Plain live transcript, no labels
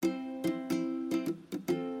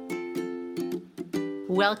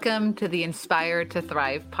Welcome to the Inspire to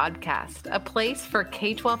Thrive podcast, a place for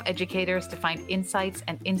K-12 educators to find insights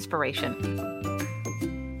and inspiration.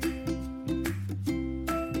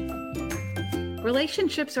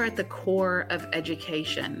 Relationships are at the core of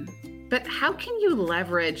education, but how can you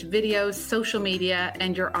leverage videos, social media,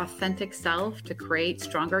 and your authentic self to create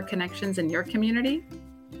stronger connections in your community?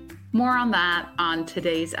 More on that on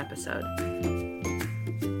today's episode.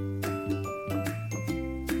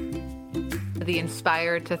 The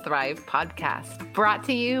Inspire to Thrive podcast, brought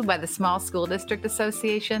to you by the Small School District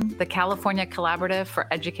Association, the California Collaborative for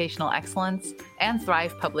Educational Excellence, and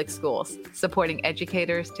Thrive Public Schools, supporting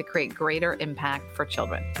educators to create greater impact for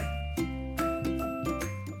children.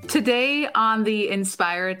 Today on the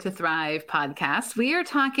Inspire to Thrive podcast, we are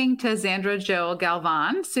talking to Zandra Joel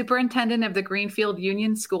Galvon, superintendent of the Greenfield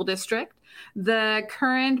Union School District, the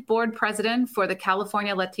current board president for the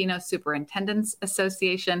California Latinos Superintendents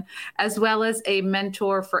Association, as well as a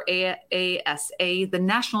mentor for AASA, the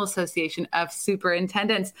National Association of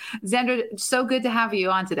Superintendents. Zandra, so good to have you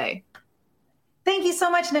on today. Thank you so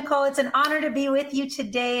much, Nicole. It's an honor to be with you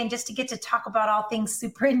today and just to get to talk about all things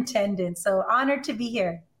superintendent. So honored to be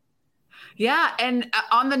here. Yeah. And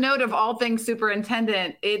on the note of all things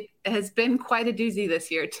superintendent, it has been quite a doozy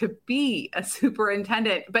this year to be a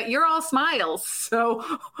superintendent, but you're all smiles. So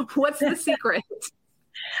what's the secret?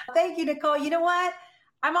 Thank you, Nicole. You know what?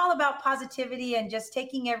 I'm all about positivity and just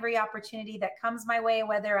taking every opportunity that comes my way,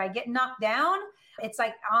 whether I get knocked down. It's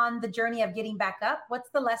like on the journey of getting back up.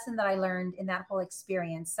 What's the lesson that I learned in that whole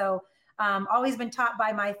experience? So always been taught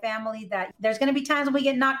by my family that there's going to be times when we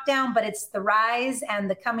get knocked down, but it's the rise and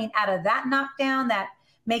the coming out of that knockdown that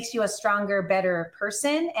makes you a stronger, better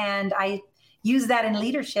person. And I use that in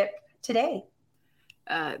leadership today.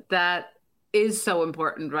 That is so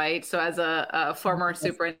important, right? So as a former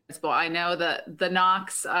super principal, I know that the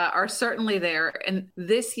knocks are certainly there. And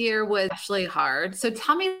this year was actually hard. So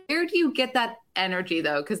tell me, where do you get that energy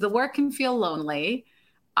though? Because the work can feel lonely,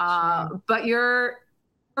 but you're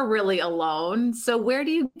really alone. So where do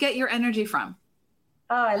you get your energy from?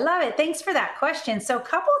 Oh, I love it. Thanks for that question. So a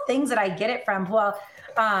couple of things that I get it from. Well,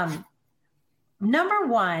 number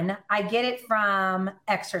one, I get it from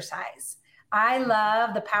exercise. I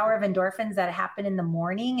love the power of endorphins that happen in the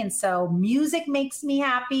morning. And so music makes me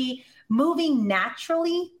happy. Moving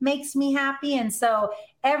naturally makes me happy. And so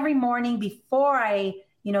every morning before I,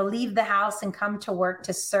 leave the house and come to work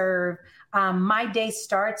to serve, my day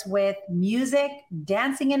starts with music,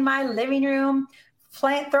 dancing in my living room,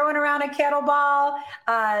 throwing around a kettlebell,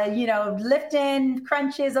 lifting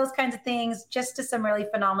crunches, those kinds of things, just to some really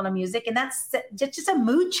phenomenal music. And that's just a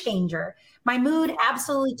mood changer. My mood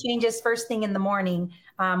absolutely changes first thing in the morning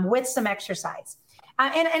with some exercise.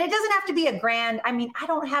 And it doesn't have to be a grand, I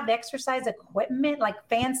don't have exercise equipment like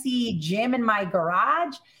fancy gym in my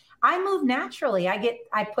garage. I move naturally.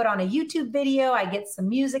 I put on a YouTube video, I get some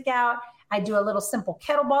music out. I do a little simple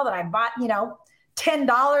kettlebell that I bought,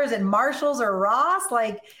 $10 at Marshall's or Ross,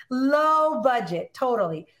 like low budget,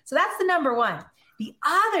 totally. So that's the number one. The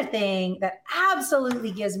other thing that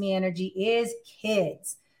absolutely gives me energy is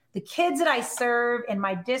kids. The kids that I serve in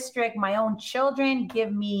my district, my own children,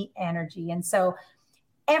 give me energy. And so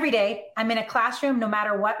every day I'm in a classroom, no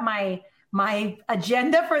matter what my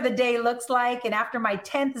agenda for the day looks like. And after my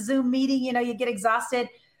 10th Zoom meeting, you get exhausted.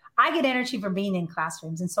 I get energy from being in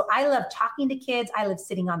classrooms. And so I love talking to kids. I love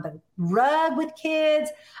sitting on the rug with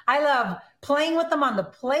kids. I love playing with them on the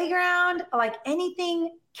playground. Like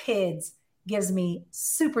anything kids gives me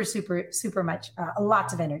super, super, super much,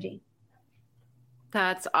 lots of energy.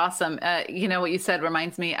 That's awesome. What you said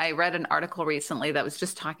reminds me, I read an article recently that was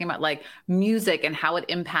just talking about like music and how it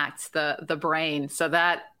impacts the brain. So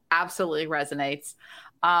that absolutely resonates.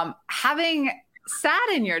 Having sat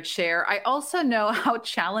in your chair, I also know how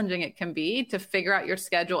challenging it can be to figure out your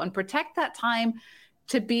schedule and protect that time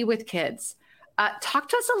to be with kids. Talk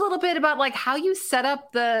to us a little bit about like how you set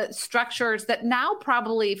up the structures that now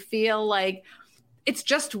probably feel like it's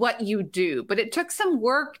just what you do, but it took some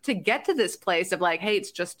work to get to this place of like, hey,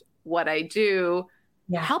 it's just what I do.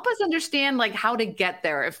 Yeah. Help us understand like how to get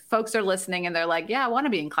there. If folks are listening and they're like, yeah, I want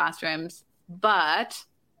to be in classrooms, but,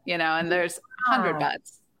 and there's 100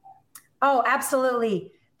 buts. Oh,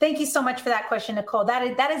 absolutely. Thank you so much for that question, Nicole.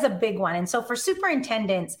 That is a big one. And so for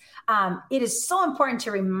superintendents, it is so important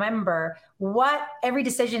to remember what every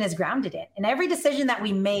decision is grounded in. And every decision that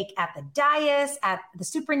we make at the dais, at the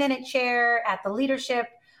superintendent chair, at the leadership,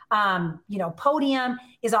 podium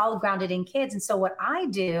is all grounded in kids. And so what I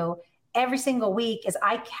do every single week is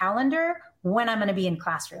I calendar when I'm going to be in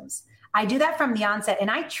classrooms. I do that from the onset and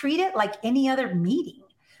I treat it like any other meeting.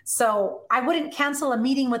 So I wouldn't cancel a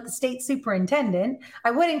meeting with the state superintendent.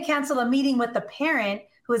 I wouldn't cancel a meeting with the parent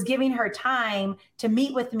who is giving her time to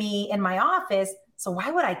meet with me in my office. So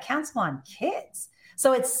why would I cancel on kids?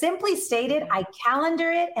 So it's simply stated, I calendar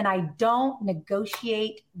it and I don't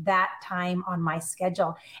negotiate that time on my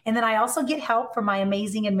schedule. And then I also get help from my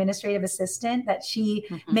amazing administrative assistant that she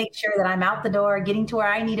makes sure that I'm out the door, getting to where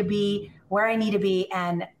I need to be,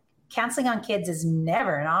 and canceling on kids is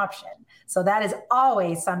never an option. So that is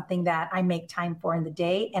always something that I make time for in the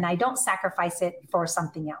day, and I don't sacrifice it for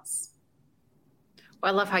something else.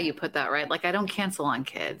 Well, I love how you put that, right? Like, I don't cancel on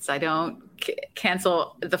kids. I don't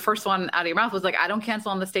cancel. The first one out of your mouth was like, I don't cancel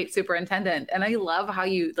on the state superintendent. And I love how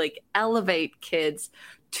you like elevate kids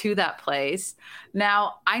to that place.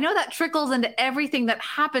 Now, I know that trickles into everything that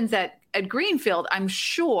happens at Greenfield, I'm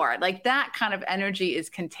sure. Like, that kind of energy is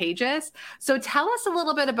contagious. So tell us a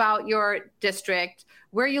little bit about your district.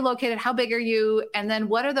 Where are you located? How big are you? And then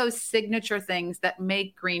what are those signature things that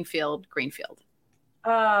make Greenfield Greenfield?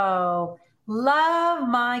 Oh, love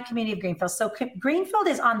my community of Greenfield. So Greenfield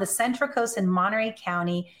is on the Central Coast in Monterey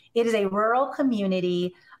County. It is a rural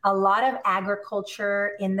community, a lot of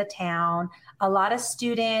agriculture in the town, a lot of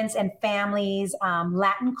students and families.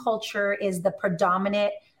 Latin culture is the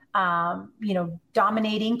predominant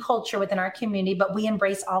dominating culture within our community, but we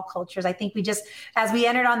embrace all cultures. I think we just, as we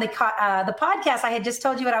entered on the podcast, I had just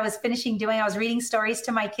told you what I was finishing doing. I was reading stories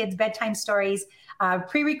to my kids, bedtime stories,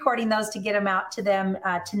 pre-recording those to get them out to them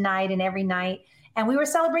tonight and every night. And we were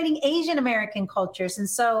celebrating Asian American cultures. And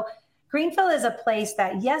so Greenfield is a place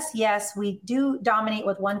that, yes, we do dominate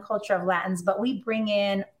with one culture of Latins, but we bring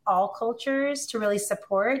in all cultures to really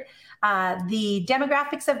support. The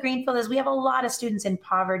demographics of Greenfield is we have a lot of students in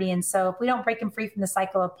poverty. And so if we don't break them free from the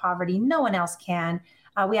cycle of poverty, no one else can.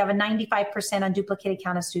 We have a 95% unduplicated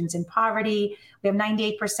count of students in poverty. We have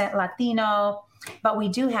 98% Latino, but we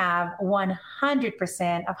do have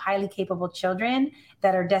 100% of highly capable children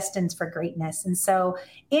that are destined for greatness. And so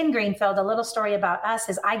in Greenfield, a little story about us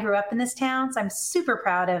is I grew up in this town. So I'm super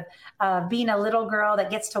proud of being a little girl that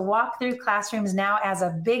gets to walk through classrooms now as a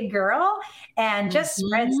big girl and just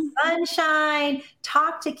spread sunshine,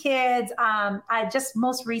 talk to kids. I just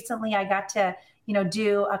most recently, I got to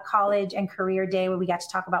do a college and career day where we got to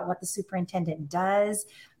talk about what the superintendent does.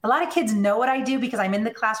 A lot of kids know what I do because I'm in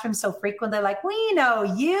the classroom so frequently. They're like, we know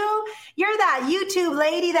you. You're that YouTube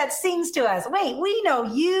lady that sings to us. Wait, we know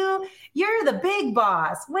you. You're the big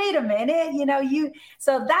boss. Wait a minute.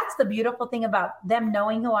 So that's the beautiful thing about them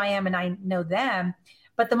knowing who I am and I know them.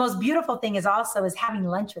 But the most beautiful thing is having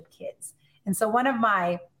lunch with kids. And so one of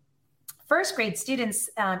my first grade students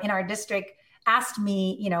in our district asked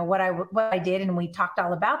me, what I did, and we talked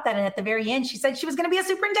all about that. And at the very end, she said she was going to be a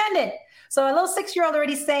superintendent. So a little 6-year-old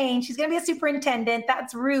already saying she's going to be a superintendent.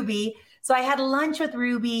 That's Ruby. So I had lunch with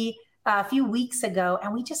Ruby a few weeks ago,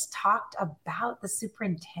 and we just talked about the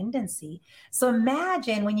superintendency. So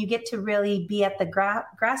imagine when you get to really be at the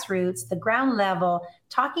grassroots, the ground level,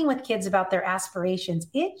 talking with kids about their aspirations,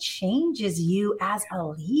 it changes you as a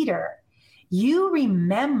leader. You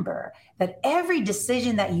remember that every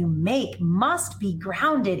decision that you make must be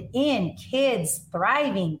grounded in kids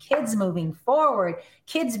thriving, kids moving forward,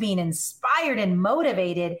 kids being inspired and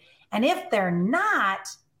motivated. And if they're not,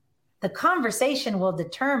 the conversation will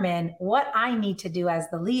determine what I need to do as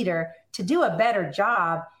the leader to do a better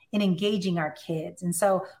job in engaging our kids. And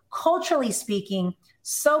so culturally speaking,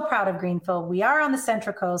 so proud of Greenfield. We are on the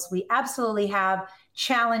Central Coast. We absolutely have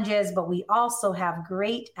challenges, but we also have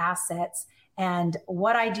great assets. And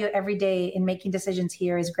what I do every day in making decisions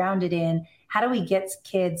here is grounded in how do we get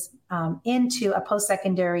kids into a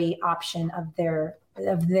post-secondary option of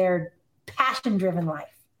their passion-driven life.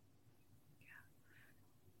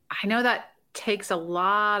 I know that takes a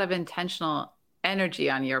lot of intentional energy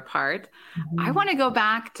on your part. I want to go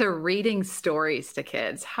back to reading stories to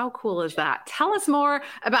kids. How cool is that? Tell us more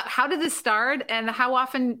about how did this start and how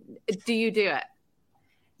often do you do it?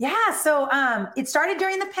 Yeah. So it started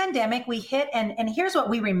during the pandemic. We hit, and here's what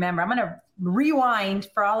we remember. I'm going to rewind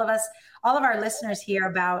for all of our listeners here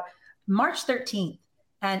about March 13th.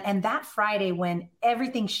 And that Friday when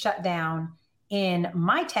everything shut down in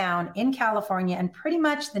my town in California and pretty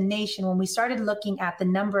much the nation, when we started looking at the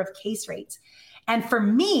number of case rates. And for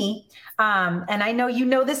me, and I know you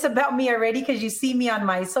know this about me already because you see me on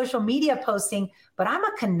my social media posting, but I'm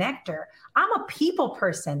a connector. I'm a people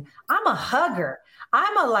person. I'm a hugger.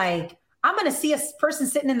 I'm going to see a person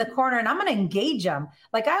sitting in the corner and I'm going to engage them.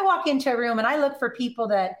 Like I walk into a room and I look for people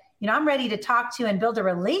that, I'm ready to talk to and build a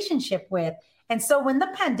relationship with. And so when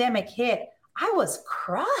the pandemic hit, I was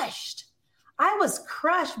crushed. I was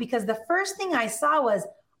crushed because the first thing I saw was,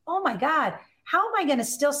 oh my God, how am I going to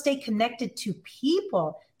still stay connected to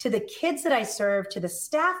people, to the kids that I serve, to the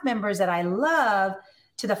staff members that I love,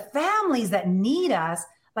 to the families that need us?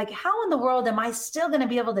 Like, how in the world am I still going to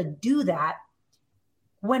be able to do that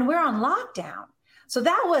when we're on lockdown? So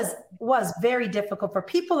that was very difficult for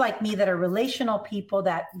people like me that are relational people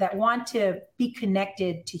that want to be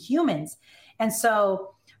connected to humans. And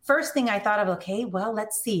so first thing I thought of, okay, well,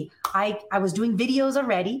 let's see. I was doing videos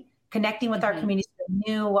already, connecting with our community, so I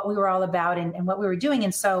knew what we were all about and what we were doing.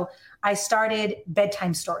 And so I started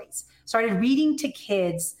bedtime stories, started reading to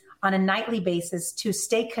kids on a nightly basis to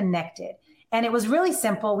stay connected. And it was really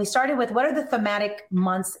simple. We started with what are the thematic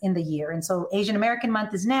months in the year? And so Asian American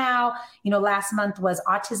month is now, last month was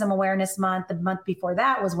Autism Awareness Month. The month before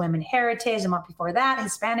that was Women Heritage. The month before that,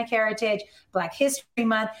 Hispanic Heritage, Black History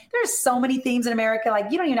Month. There's so many themes in America.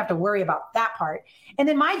 Like, you don't even have to worry about that part. And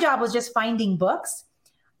then my job was just finding books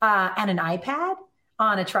and an iPad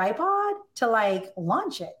on a tripod to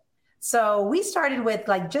launch it. So we started with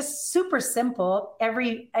just super simple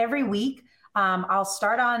every week. I'll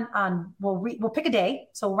start we'll pick a day.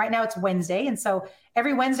 So right now it's Wednesday. And so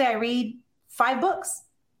every Wednesday I read 5 books,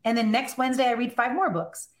 and then next Wednesday I read 5 more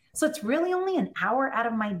books. So it's really only an hour out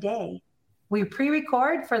of my day. We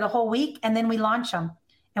pre-record for the whole week, and then we launch them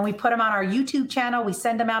and we put them on our YouTube channel. We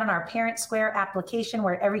send them out on our Parent Square application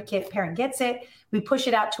where every parent gets it. We push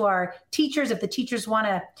it out to our teachers. If the teachers want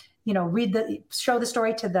to, show the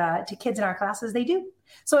story to kids in our classes, they do.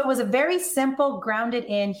 So it was a very simple, grounded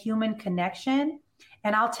in human connection.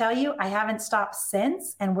 And I'll tell you, I haven't stopped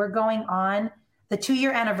since. And we're going on, the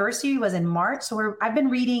 2-year anniversary was in March. So I've been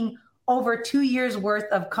reading over 2 years worth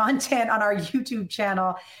of content on our YouTube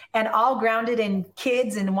channel, and all grounded in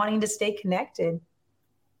kids and wanting to stay connected.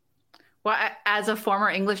 Well, as a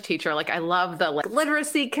former English teacher, I love the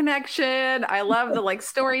literacy connection. I love the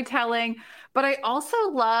storytelling, but I also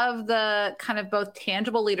love the kind of both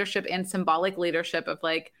tangible leadership and symbolic leadership of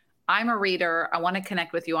I'm a reader. I want to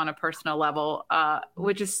connect with you on a personal level,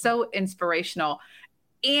 which is so inspirational.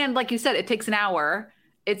 And like you said, it takes an hour.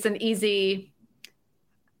 It's an easy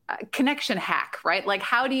connection hack, right?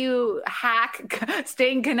 How do you hack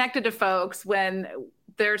staying connected to folks when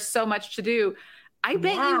there's so much to do? I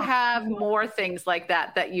bet you have more things like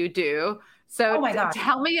that you do. So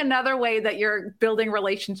tell me another way that you're building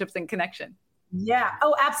relationships and connection. Yeah.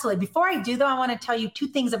 Oh, absolutely. Before I do, though, I want to tell you 2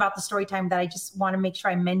 things about the story time that I just want to make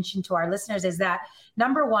sure I mention to our listeners is that,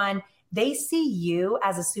 number one, they see you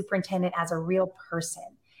as a superintendent as a real person.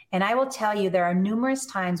 And I will tell you, there are numerous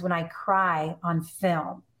times when I cry on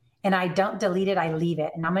film and I don't delete it, I leave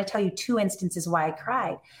it. And I'm going to tell you 2 instances why I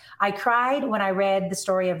cried. I cried when I read the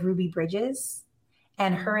story of Ruby Bridges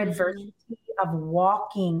and her adversity of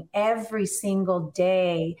walking every single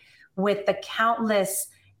day with the countless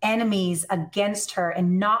enemies against her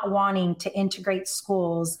and not wanting to integrate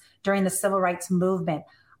schools during the civil rights movement.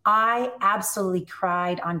 I absolutely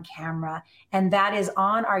cried on camera, and that is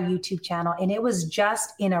on our YouTube channel. And it was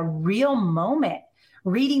just in a real moment,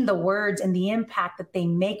 reading the words and the impact that they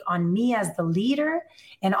make on me as the leader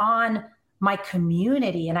and on my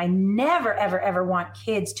community. And I never, ever, ever want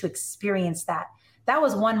kids to experience that. That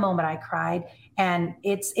was one moment I cried, and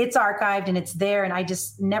it's archived and it's there. And I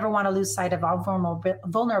just never want to lose sight of our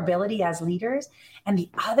vulnerability as leaders. And the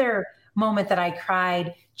other moment that I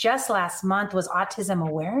cried just last month was Autism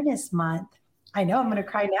Awareness Month. I know I'm going to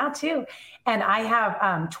cry now too. And I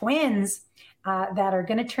have twins that are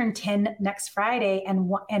going to turn 10 next Friday.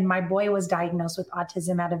 And my boy was diagnosed with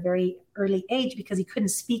autism at a very early age because he couldn't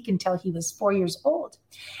speak until he was 4 years old.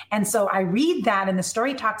 And so I read that, and the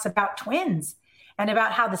story talks about twins and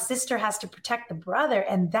about how the sister has to protect the brother.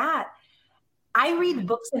 And that, I read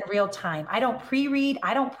books in real time. I don't pre-read,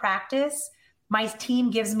 I don't practice. My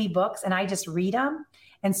team gives me books and I just read them.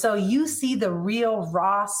 And so you see the real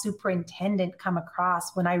raw superintendent come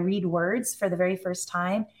across when I read words for the very first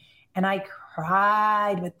time. And I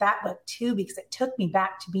cried with that book too, because it took me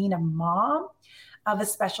back to being a mom of a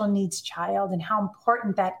special needs child and how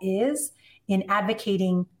important that is in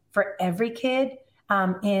advocating for every kid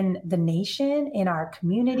in the nation, in our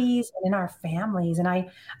communities, and in our families. And I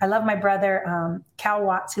love my brother, Cal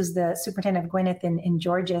Watts, who's the superintendent of Gwinnett in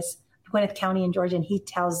Gwinnett County in Georgia. And he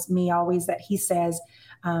tells me always that he says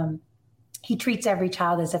he treats every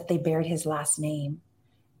child as if they bared his last name.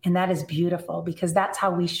 And that is beautiful, because that's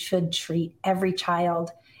how we should treat every child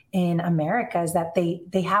in America, is that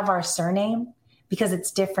they have our surname, because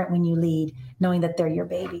it's different when you lead, knowing that they're your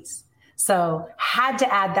babies. So had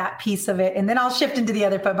to add that piece of it. And then I'll shift into the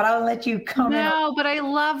other part, but I'll let you comment. No, but I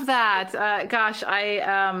love that. Gosh,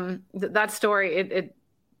 that story, it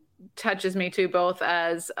touches me too, both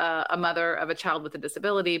as a mother of a child with a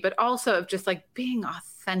disability, but also of just like being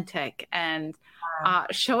authentic and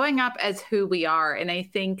showing up as who we are. And I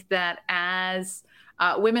think that as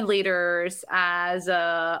women leaders, as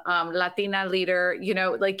a Latina leader, you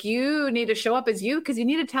know, like you need to show up as you, because you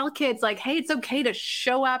need to tell kids like, hey, it's okay to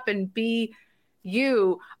show up and be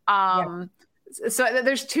you. So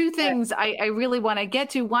there's two things I really want to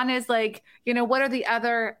get to. One is like, you know, what are the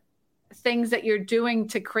other things that you're doing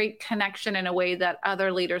to create connection in a way that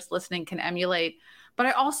other leaders listening can emulate? But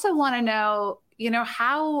I also want to know, you know,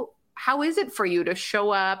 how is it for you to show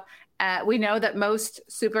up? We know that most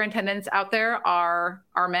superintendents out there are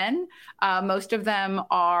men. Most of them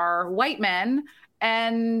are white men.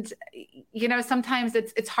 And, you know, sometimes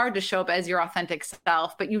it's hard to show up as your authentic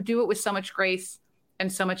self, but you do it with so much grace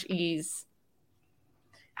and so much ease.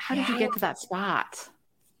 How did you get to that spot?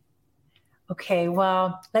 Okay,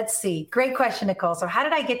 well, let's see. Great question, Nicole. So how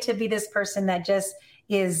did I get to be this person that just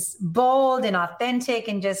is bold and authentic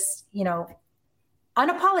and just, you know,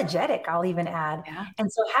 unapologetic, I'll even add. Yeah.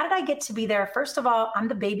 And so how did I get to be there? First of all, I'm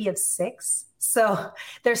the baby of 6. So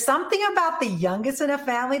there's something about the youngest in a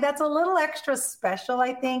family that's a little extra special,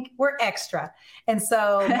 I think. We're extra. And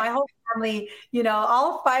so my whole family, you know,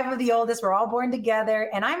 all 5 of the oldest were all born together.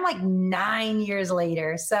 And I'm like 9 years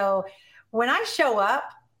later. So when I show up,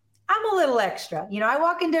 I'm a little extra. You know, I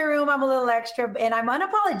walk into a room, I'm a little extra, and I'm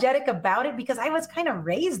unapologetic about it because I was kind of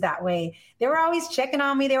raised that way. They were always checking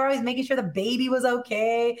on me. They were always making sure the baby was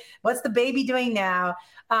okay. What's the baby doing now?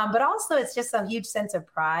 But also it's just a huge sense of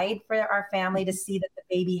pride for our family to see that the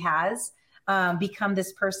baby has become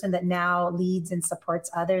this person that now leads and supports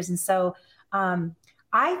others. And so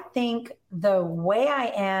I think the way I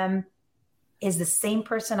am is the same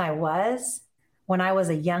person I was when I was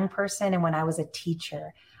a young person and when I was a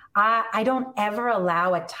teacher. I don't ever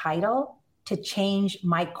allow a title to change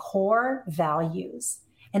my core values.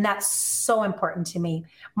 And that's so important to me.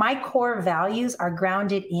 My core values are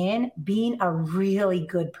grounded in being a really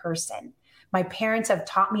good person. My parents have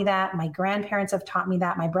taught me that. My grandparents have taught me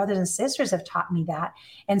that. My brothers and sisters have taught me that.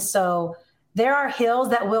 And so there are hills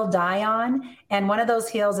that we'll die on. And one of those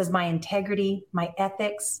hills is my integrity, my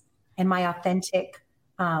ethics, and my authentic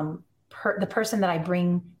the person that I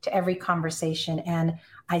bring to every conversation. And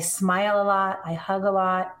I smile a lot. I hug a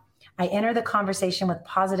lot. I enter the conversation with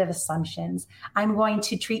positive assumptions. I'm going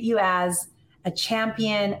to treat you as a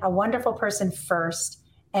champion, a wonderful person first.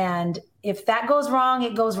 And if that goes wrong,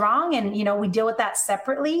 it goes wrong. And, you know, we deal with that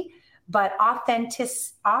separately. But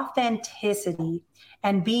authenticity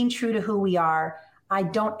and being true to who we are, I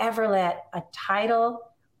don't ever let a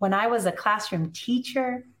title. When I was a classroom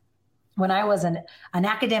teacher, when I was an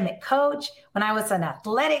academic coach, when I was an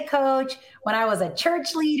athletic coach, when I was a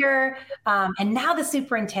church leader, and now the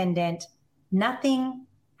superintendent, nothing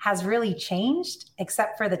has really changed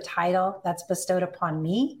except for the title that's bestowed upon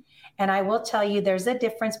me. And I will tell you, there's a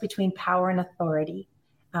difference between power and authority,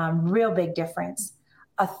 real big difference.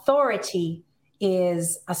 Authority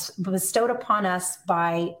is bestowed upon us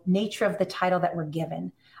by nature of the title that we're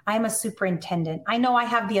given. I'm a superintendent. I know I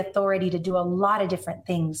have the authority to do a lot of different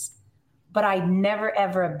things, but I never,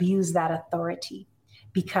 ever abuse that authority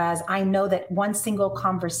because I know that one single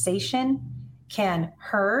conversation can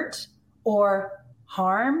hurt or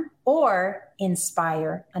harm or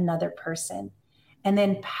inspire another person. And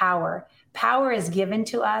then power. Power is given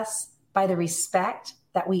to us by the respect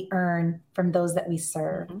that we earn from those that we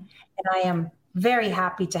serve. Mm-hmm. And I am very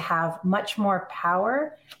happy to have much more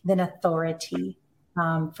power than authority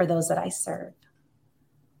for those that I serve.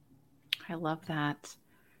 I love that.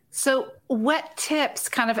 So what tips,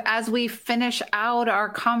 kind of as we finish out our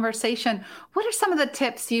conversation, what are some of the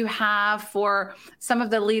tips you have for some of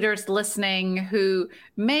the leaders listening who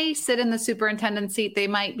may sit in the superintendent seat? They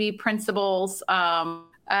might be principals,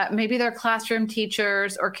 maybe they're classroom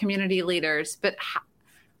teachers or community leaders, but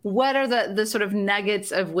what are the sort of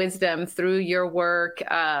nuggets of wisdom through your work,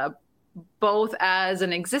 both as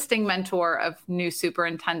an existing mentor of new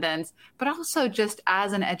superintendents, but also just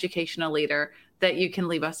as an educational leader that you can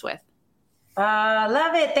leave us with?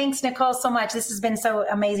 Love it. Thanks, Nicole, so much. This has been so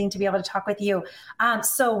amazing to be able to talk with you.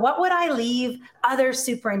 So what would I leave other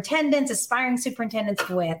superintendents, aspiring superintendents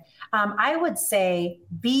with? I would say,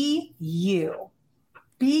 be you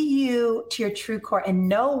to your true core and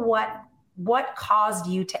know what caused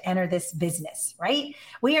you to enter this business, right?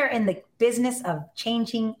 We are in the business of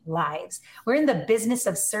changing lives. We're in the business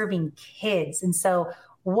of serving kids. And so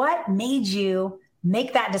what made you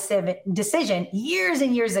make that decision years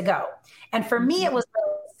and years ago? And for me, it was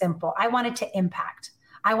really simple. I wanted to impact.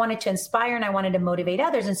 I wanted to inspire and I wanted to motivate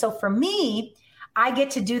others. And so for me, I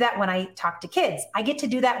get to do that when I talk to kids. I get to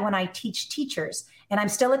do that when I teach teachers. And I'm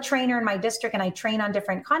still a trainer in my district, and I train on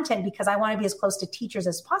different content because I want to be as close to teachers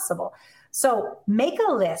as possible. So make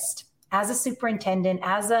a list as a superintendent,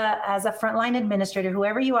 as a frontline administrator,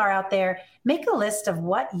 whoever you are out there, make a list of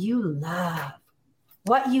what you love,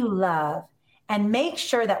 and make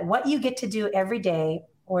sure that what you get to do every day,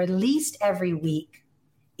 or at least every week,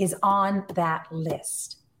 is on that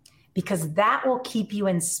list, because that will keep you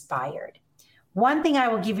inspired. One thing I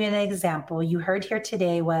will give you an example you heard here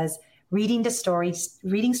today was reading stories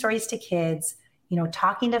to kids,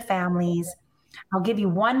 talking to families. I'll give you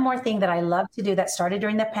one more thing that I love to do that started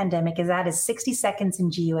during the pandemic, is 60 seconds in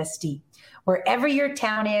GUSD. Wherever your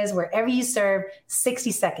town is, wherever you serve,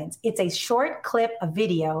 60 seconds. It's a short clip, a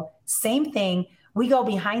video, same thing. We go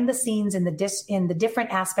behind the scenes in the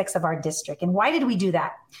different aspects of our district. And why did we do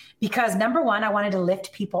that? Because number one, I wanted to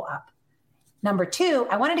lift people up. Number two,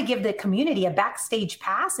 I wanted to give the community a backstage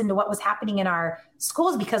pass into what was happening in our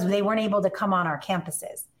schools because they weren't able to come on our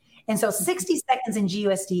campuses. And so 60 seconds in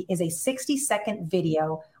GUSD is a 60-second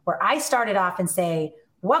video where I started off and say,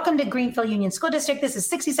 welcome to Greenfield Union School District. This is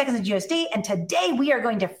 60 seconds in GUSD. And today we are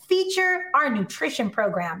going to feature our nutrition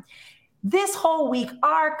program. This whole week,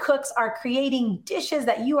 our cooks are creating dishes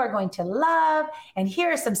that you are going to love. And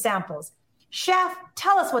here are some samples. Chef,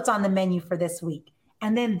 tell us what's on the menu for this week.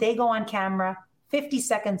 And then they go on camera, 50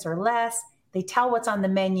 seconds or less. They tell what's on the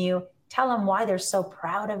menu, tell them why they're so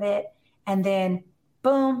proud of it. And then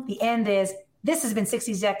boom, the end is, this has been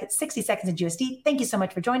 60 seconds in GUSD. Thank you so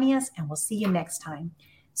much for joining us, and we'll see you next time.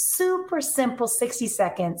 Super simple 60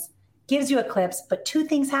 seconds, gives you a clips, but two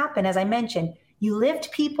things happen. As I mentioned, you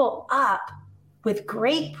lift people up with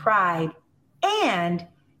great pride, and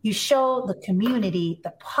you show the community,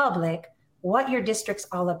 the public, what your district's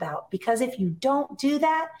all about. Because if you don't do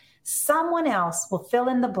that, someone else will fill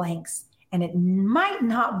in the blanks, and it might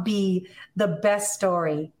not be the best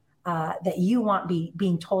story that you want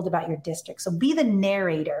being told about your district. So be the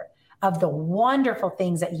narrator of the wonderful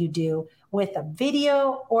things that you do with a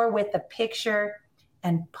video or with a picture,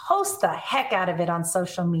 and post the heck out of it on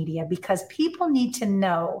social media, because people need to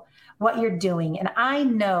know what you're doing. And I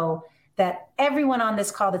know that everyone on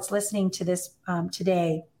this call that's listening to this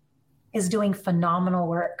today is doing phenomenal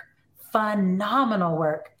work.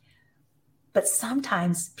 But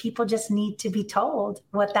sometimes people just need to be told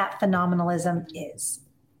what that phenomenalism is.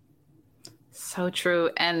 So true.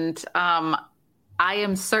 And I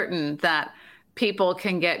am certain that people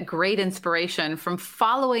can get great inspiration from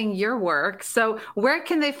following your work. So where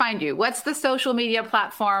can they find you? What's the social media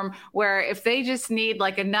platform where if they just need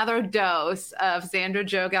like another dose of Zandra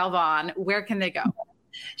Joel Galvon, where can they go?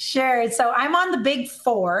 Sure. So I'm on the big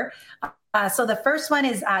four. So the first one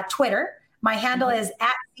is Twitter. My handle is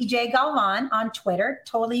 @CJ Galvon on Twitter.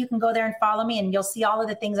 Totally, you can go there and follow me, and you'll see all of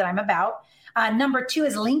the things that I'm about. Number two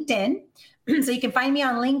is LinkedIn. So you can find me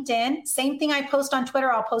on LinkedIn. Same thing I post on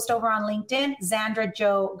Twitter, I'll post over on LinkedIn, Zandra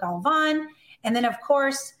Joel Galvon. And then, of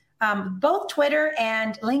course, both Twitter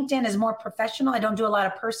and LinkedIn is more professional. I don't do a lot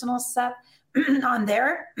of personal stuff on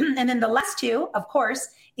there. And then the last two, of course,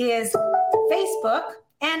 is Facebook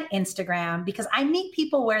and Instagram, because I meet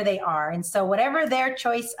people where they are. And so whatever their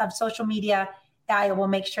choice of social media, I will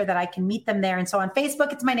make sure that I can meet them there. And so on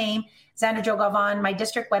Facebook, it's my name, Zandra Joel Galvon, my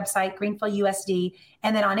district website, Greenfield USD.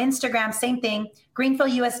 And then on Instagram, same thing.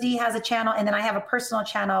 Greenfield USD has a channel. And then I have a personal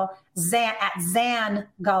channel, Zan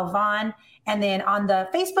Galvon. And then on the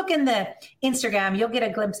Facebook and the Instagram, you'll get a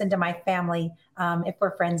glimpse into my family if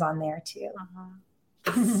we're friends on there too.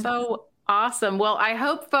 So awesome. Well, I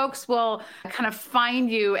hope folks will kind of find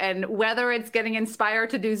you, and whether it's getting inspired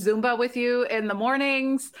to do Zumba with you in the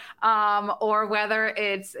mornings, or whether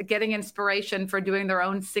it's getting inspiration for doing their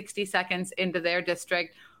own 60 seconds into their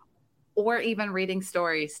district, or even reading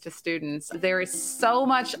stories to students. There is so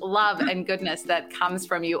much love and goodness that comes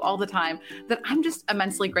from you all the time that I'm just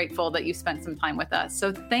immensely grateful that you spent some time with us.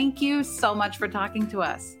 So thank you so much for talking to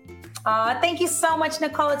us. Thank you so much,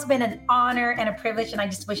 Nicole. It's been an honor and a privilege, and I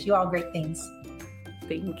just wish you all great things.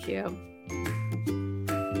 Thank you.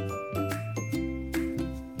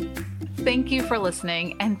 Thank you for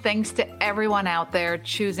listening, and thanks to everyone out there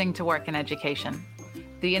choosing to work in education.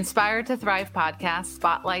 The Inspired to Thrive podcast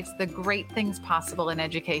spotlights the great things possible in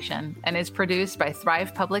education and is produced by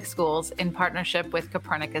Thrive Public Schools in partnership with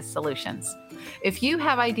Copernicus Solutions. If you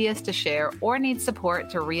have ideas to share or need support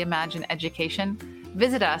to reimagine education,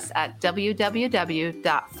 visit us at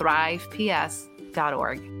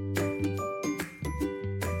www.thriveps.org.